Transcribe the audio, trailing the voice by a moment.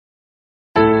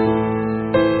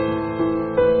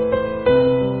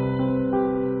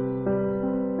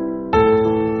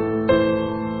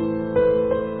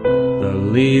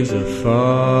leaves are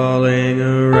falling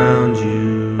around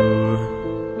you,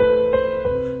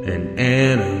 and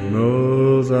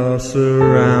animals all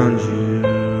surround you.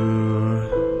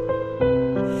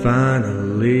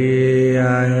 Finally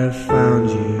I have found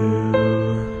you.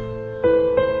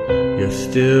 You're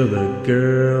still the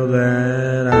girl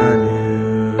that I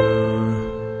knew.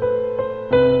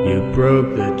 You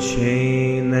broke the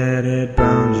chain that had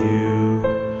bound you.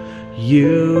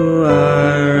 You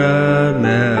are a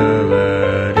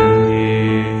melody,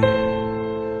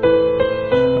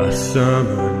 a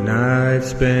summer night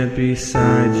spent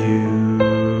beside you,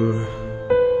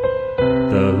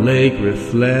 the lake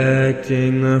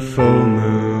reflecting the full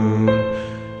moon.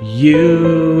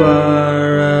 You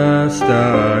are a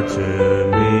star to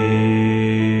me.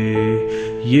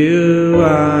 You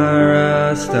are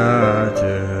a star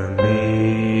to me.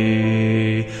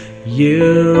 You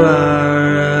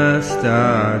are a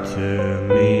star to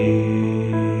me.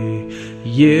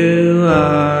 You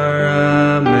are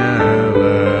a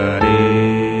melody.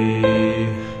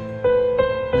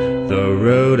 The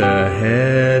road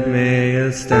ahead may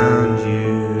astound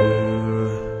you,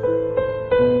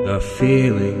 the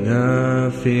feeling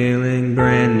of feeling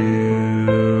brand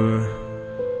new.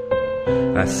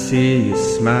 I see you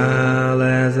smile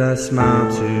as I smile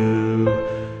too.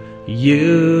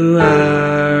 You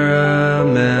are a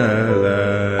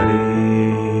melody.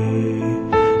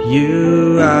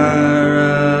 You are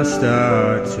a star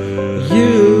too.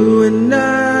 You and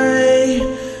I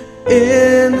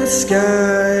in the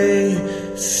sky,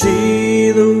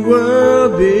 see the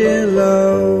world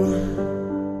below.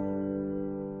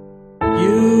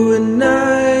 You and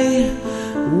I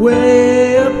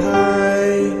way up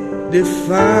high,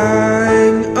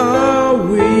 defying all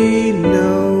we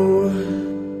know.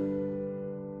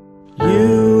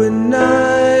 You and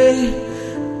I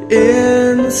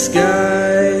in the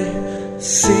sky,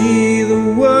 see the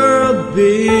world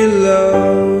below.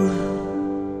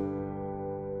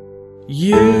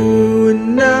 You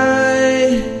and I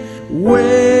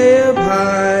way up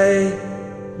high,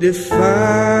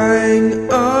 defying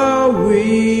all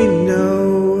we know.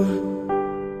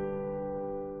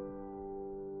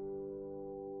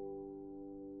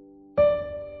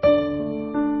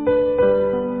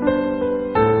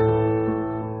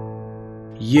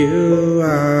 You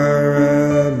are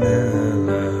a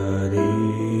melody.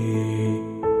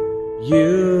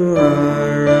 You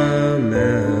are a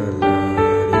melody.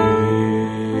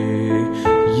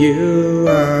 You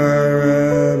are